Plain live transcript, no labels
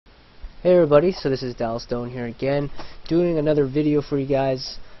Hey everybody, so this is Dallas Stone here again, doing another video for you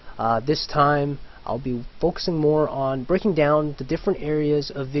guys. This time I'll be focusing more on breaking down the different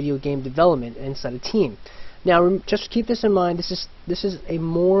areas of video game development inside a team. Now, just keep this in mind. This is a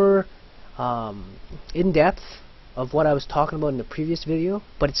more in-depth of what I was talking about in the previous video,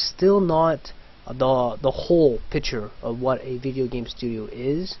 but it's still not the whole picture of what a video game studio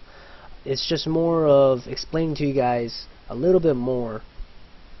is. It's just more of explaining to you guys a little bit more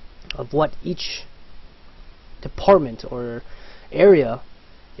of what each department or area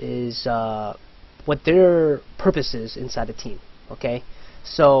is, what their purpose is inside a team. Okay,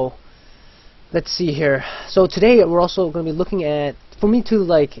 so let's see here. So today we're also going to be looking at, for me to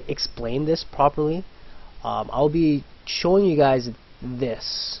like explain this properly, I'll be showing you guys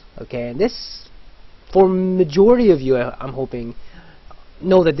this. Okay, and this, for majority of you, I'm hoping,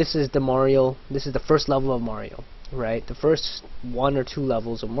 know that this is the Mario. This is the first level of Mario. Right, the first 1 or 2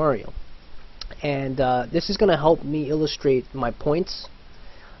 levels of Mario, and this is going to help me illustrate my points.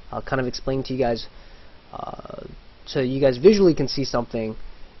 I'll kind of explain to you guys, so you guys visually can see something,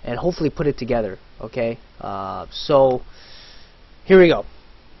 and hopefully put it together. Okay, so here we go.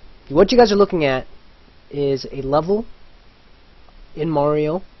 What you guys are looking at is a level in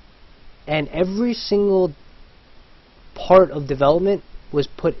Mario, and every single part of development was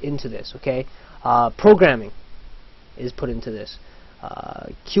put into this. Okay, programming is put into this,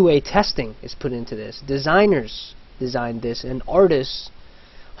 QA testing is put into this, designers designed this, and artists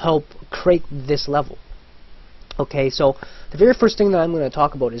help create this level. Okay, so the very first thing that I'm going to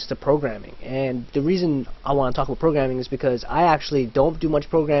talk about is the programming, and the reason I want to talk about programming is because I actually don't do much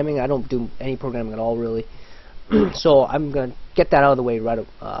programming. I don't do any programming at all, really. So I'm going to get that out of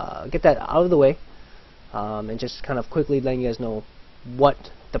the way and just kind of quickly letting you guys know what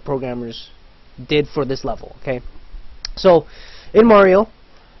the programmers did for this level. Okay. So, in Mario,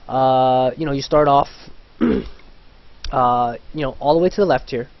 you start off, all the way to the left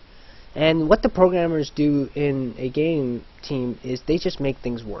here, and what the programmers do in a game team is they just make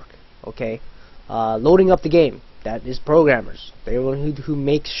things work. Okay, loading up the game, that is programmers. They're the one who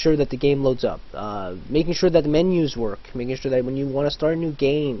makes sure that the game loads up, making sure that the menus work, making sure that when you want to start a new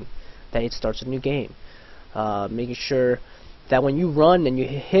game, that it starts a new game, making sure that when you run and you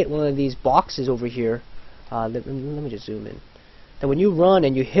hit one of these boxes over here. Let me just zoom in. That when you run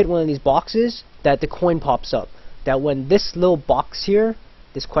and you hit one of these boxes, that the coin pops up. That when this little box here,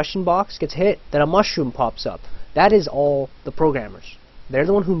 this question box, gets hit, that a mushroom pops up. That is all the programmers. They're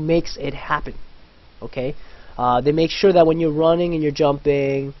the one who makes it happen. Okay? They make sure that when you're running and you're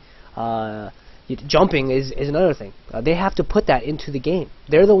jumping, jumping is another thing. They have to put that into the game.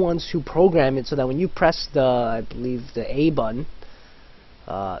 They're the ones who program it so that when you press the, I believe, the A button,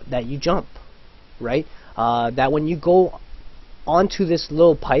 that you jump. Right? That when you go onto this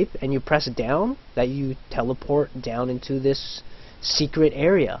little pipe and you press it down, that you teleport down into this secret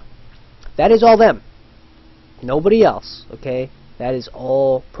area. That is all them. Nobody else. Okay? That is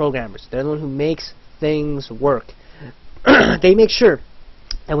all programmers. They're the one who makes things work. They make sure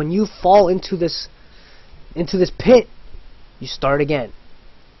that when you fall into this pit, you start again.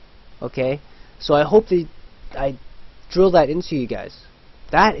 Okay? So I hope that I drill that into you guys.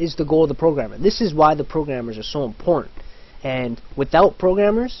 That is the goal of the programmer. This is why the programmers are so important. And without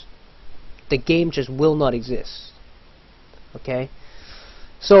programmers, the game just will not exist. Okay?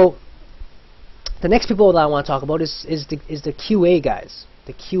 So the next people that I want to talk about is the QA guys.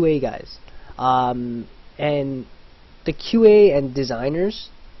 The QA guys. And the QA and designers,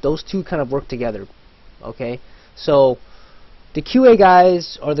 those two kind of work together. Okay? So the QA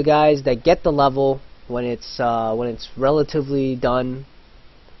guys are the guys that get the level when it's relatively done.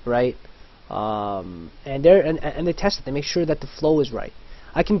 Right, and they test it. They make sure that the flow is right.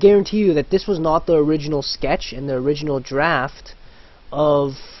 I can guarantee you that this was not the original sketch and the original draft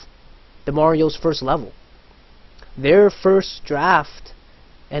of the Mario's first level. Their first draft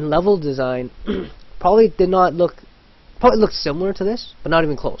and level design probably looked similar to this, but not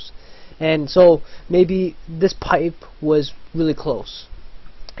even close. And so maybe this pipe was really close,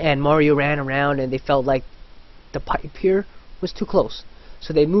 and Mario ran around, and they felt like the pipe here was too close.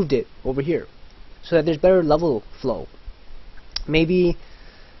 So they moved it over here so that there's better level flow. Maybe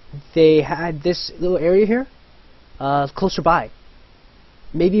they had this little area here closer by.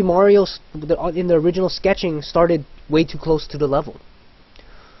 Maybe Mario in the original sketching started way too close to the level,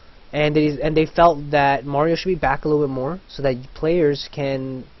 and they felt that Mario should be back a little bit more so that players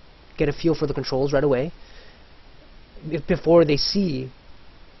can get a feel for the controls right away before they see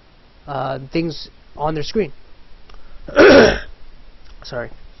things on their screen.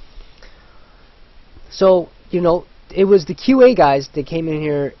 Sorry. So, it was the QA guys that came in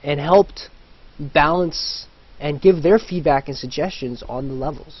here and helped balance and give their feedback and suggestions on the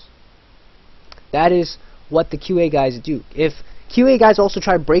levels. That is what the QA guys do. If QA guys also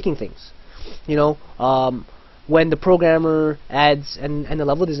try breaking things, you know, when the programmer adds and the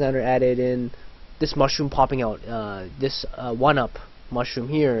level designer added in this mushroom popping out, this one-up mushroom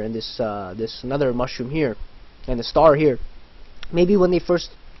here, and this another mushroom here, and the star here. Maybe when they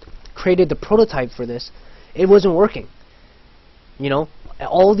first created the prototype for this, it wasn't working. You know,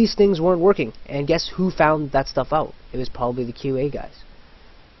 all these things weren't working, and guess who found that stuff out? It was probably the QA guys.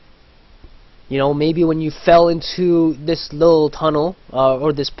 You know, maybe when you fell into this little tunnel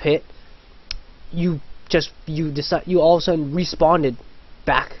or this pit, you all of a sudden respawned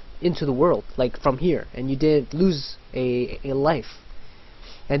back into the world, like from here, and you didn't lose a life.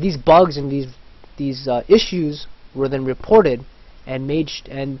 And these bugs and these issues were then reported and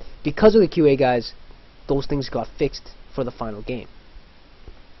and because of the QA guys, those things got fixed for the final game.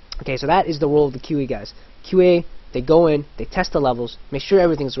 Okay, so that is the role of the QA guys. QA, they go in, they test the levels, make sure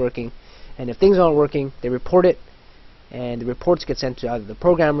everything's working, and if things aren't working, they report it, and the reports get sent to either the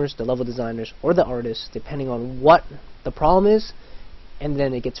programmers, the level designers, or the artists, depending on what the problem is, and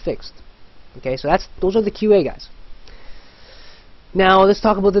then it gets fixed. Okay, so those are the QA guys. Now let's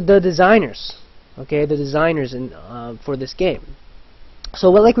talk about the designers. Okay, the designers for this game. So,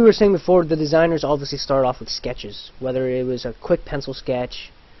 like we were saying before, the designers obviously start off with sketches, whether it was a quick pencil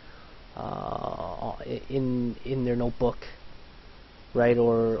sketch in their notebook, right,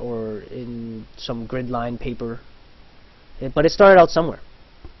 or in some grid line paper. But it started out somewhere,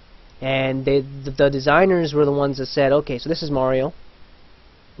 and the designers were the ones that said, okay, so this is Mario,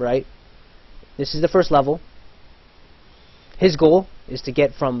 right? This is the first level. His goal is to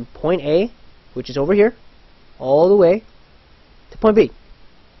get from point A, which is over here, all the way to point B.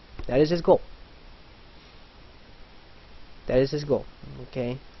 That is his goal. That is his goal.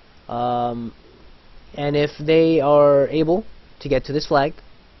 Okay. And if they are able to get to this flag,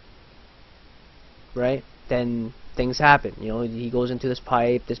 right, then things happen. You know, he goes into this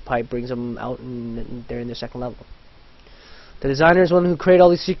pipe brings him out, and they're in the second level. The designer is one who create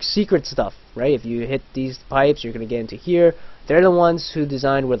all these secret stuff, right? If you hit these pipes, you're going to get into here. They're the ones who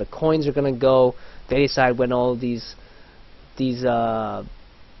design where the coins are going to go. They decide when all these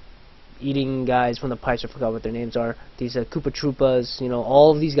eating guys from the pipes, I forgot what their names are, these Koopa Troopas, you know,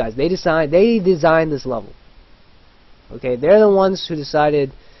 all of these guys, they design this level. Okay, they're the ones who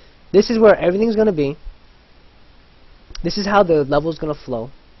decided this is where everything's going to be, this is how the level's going to flow,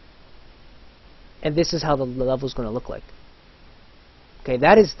 and this is how the level's going to look like. Okay,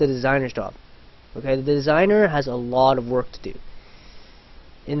 that is the designer's job. Okay, the designer has a lot of work to do,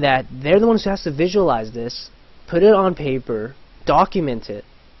 in that they're the ones who has to visualize this, put it on paper, document it,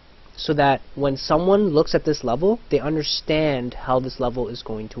 so that when someone looks at this level, they understand how this level is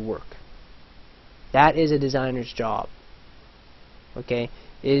going to work. That is a designer's job. Okay,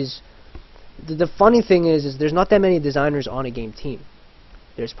 the funny thing is there's not that many designers on a game team.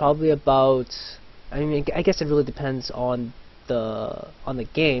 There's probably about, I mean, I guess it really depends on the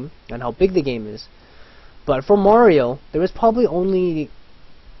game and how big the game is. But for Mario, there was probably only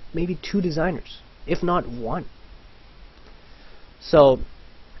maybe 2 designers, if not 1. So,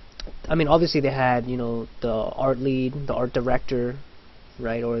 I mean, obviously they had, you know, the art lead, the art director,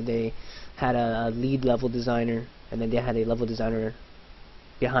 right? Or they had a lead level designer, and then they had a level designer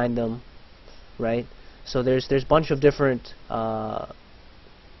behind them, right? So there's a bunch of different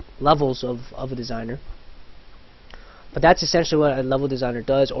levels of a designer. But that's essentially what a level designer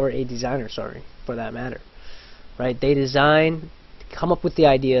does, or a designer, sorry, for that matter, right? They design, come up with the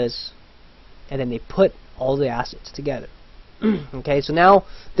ideas, and then they put all the assets together. Okay, so now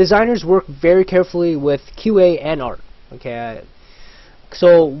designers work very carefully with QA and art. Okay,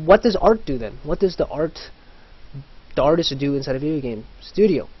 so what does art do then? What does the artist do inside a video game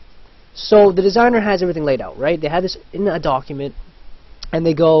studio? So the designer has everything laid out, right? They have this in a document, and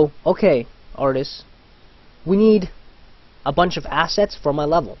they go, okay, artists, we need a bunch of assets for my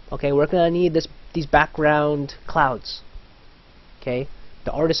level. Okay, we're gonna need these background clouds. Okay,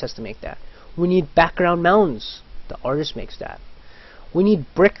 the artist has to make that. We need background mountains. The artist makes that. We need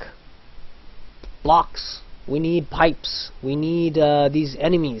brick blocks. We need pipes. We need these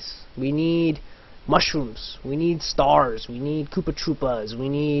enemies. We need mushrooms. We need stars. We need Koopa Troopas. We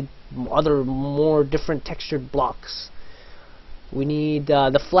need other more different textured blocks. We need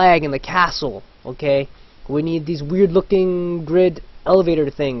the flag and the castle. Okay. We need these weird looking grid elevator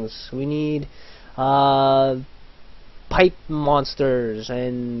things. We need pipe monsters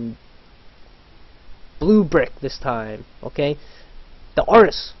and blue brick this time. Okay, The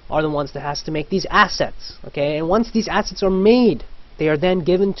artists are the ones that has to make these assets, okay? And once these assets are made, they are then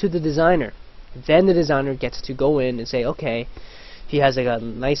given to the designer. Then the designer gets to go in and say, okay, he has like a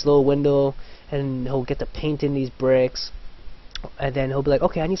nice little window, and he'll get to paint in these bricks, and then he'll be like,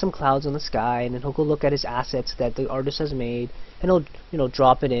 okay, I need some clouds on the sky, and then he'll go look at his assets that the artist has made, and he'll, you know,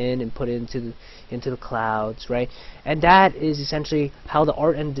 drop it in and put it into the clouds, right? And that is essentially how the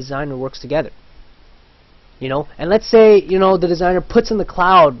art and designer works together. You know, and let's say, you know, the designer puts in the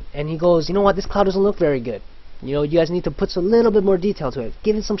cloud and he goes, you know what, this cloud doesn't look very good. You know, you guys need to put a little bit more detail to it.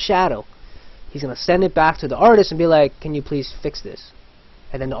 Give it some shadow. He's going to send it back to the artist and be like, can you please fix this?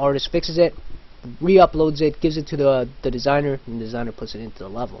 And then the artist fixes it, re-uploads it, gives it to the designer, and the designer puts it into the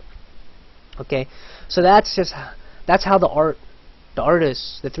level. Okay, so that's how the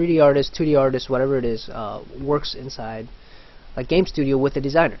artist, the 3D artist, 2D artist, whatever it is, works inside a game studio with the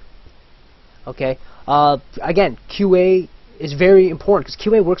designer. Okay, again, QA is very important because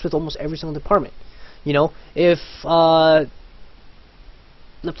QA works with almost every single department. You know, if for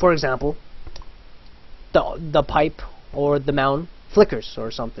example, the pipe or the mountain flickers or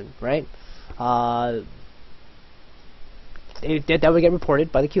something, right? That would get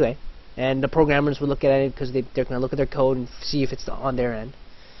reported by the QA, and the programmers would look at it because they're going to look at their code and see if it's on their end.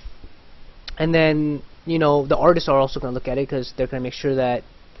 And then, you know, the artists are also going to look at it because they're going to make sure that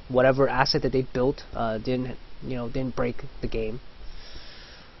whatever asset that they built didn't break the game.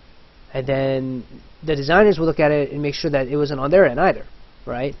 And then the designers will look at it and make sure that it wasn't on their end either,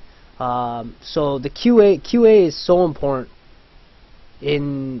 right? So the QA is so important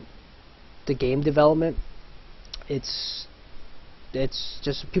in the game development. It's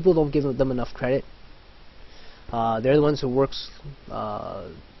just people don't give them enough credit. They're the ones who works.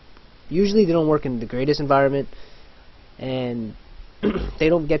 Usually they don't work in the greatest environment, and they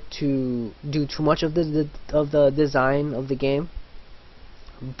don't get to do too much of the design of the game.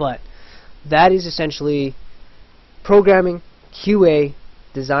 But that is essentially programming, QA,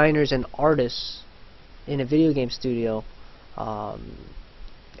 designers, and artists in a video game studio.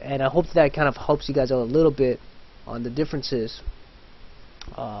 And I hope that kind of helps you guys out a little bit on the differences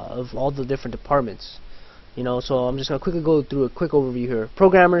of all the different departments. You know, so I'm just going to quickly go through a quick overview here.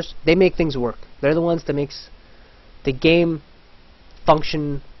 Programmers, they make things work. They're the ones that makes the game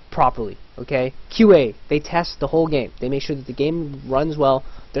function properly. Okay, QA, they test the whole game. They make sure that the game runs well.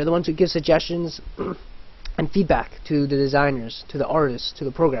 They're the ones who give suggestions and feedback to the designers, to the artists, to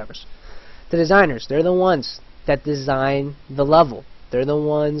the programmers. The designers, they're the ones that design the level. They're the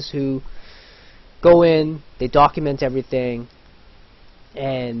ones who go in, they document everything,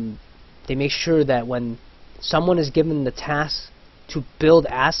 and they make sure that when someone is given the task to build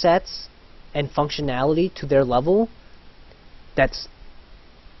assets and functionality to their level, that's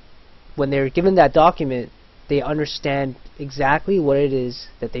when they're given that document, they understand exactly what it is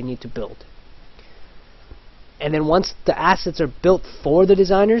that they need to build. And then once the assets are built for the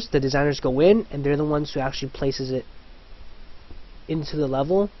designers go in and they're the ones who actually places it into the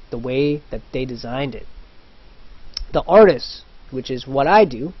level the way that they designed it. The artists, which is what I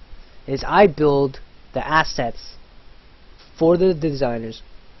do, is I build the assets for the designers,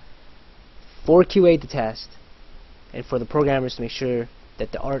 for QA to test, and for the programmers to make sure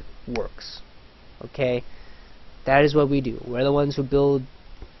that the art works. Okay, that is what we do. We're the ones who build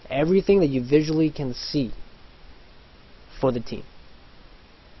everything that you visually can see for the team.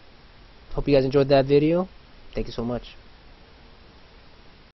 Hope you guys enjoyed that video. Thank you so much.